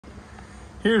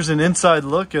Here's an inside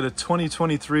look at a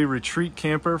 2023 Retreat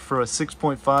camper for a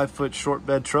 6.5 foot short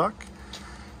bed truck.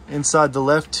 Inside the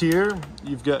left here,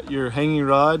 you've got your hanging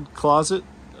rod closet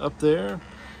up there.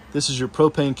 This is your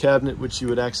propane cabinet, which you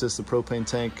would access the propane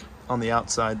tank on the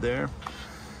outside there.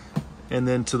 And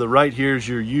then to the right here is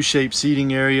your U-shaped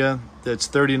seating area that's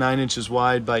 39 inches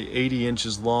wide by 80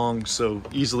 inches long, so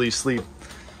easily sleep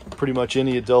pretty much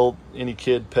any adult, any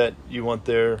kid, pet you want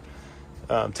there.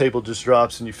 Table just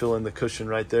drops and you fill in the cushion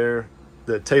right there.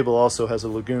 The table also has a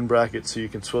lagoon bracket so you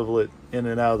can swivel it in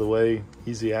and out of the way,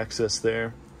 easy access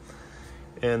there.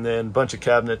 And then a bunch of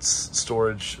cabinets,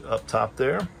 storage up top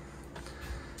there.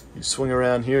 You swing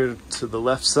around here to the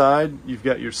left side, you've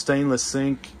got your stainless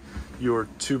sink, your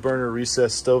 2-burner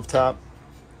recessed stovetop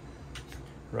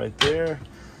right there,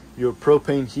 your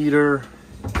propane heater,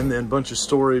 and then a bunch of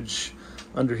storage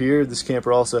under here. This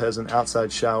camper also has an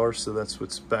outside shower, so that's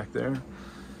what's back there.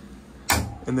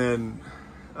 And then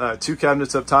 2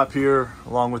 cabinets up top here,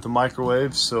 along with the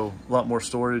microwave, so a lot more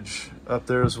storage up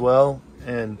there as well.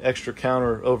 And extra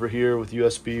counter over here with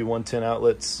USB 110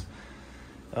 outlets.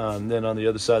 Then on the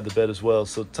other side of the bed as well,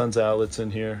 so tons of outlets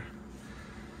in here.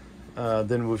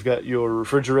 Then we've got your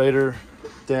refrigerator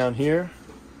down here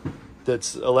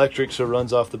that's electric, so it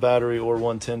runs off the battery or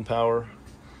 110 power.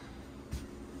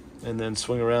 And then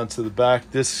swing around to the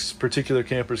back. This particular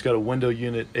camper's got a window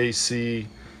unit, AC,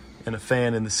 and a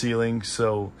fan in the ceiling,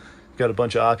 so you've got a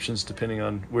bunch of options depending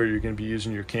on where you're going to be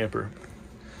using your camper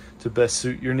to best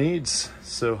suit your needs.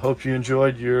 So hope you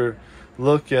enjoyed your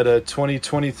look at a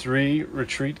 2023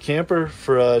 Retreat camper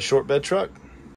for a short bed truck.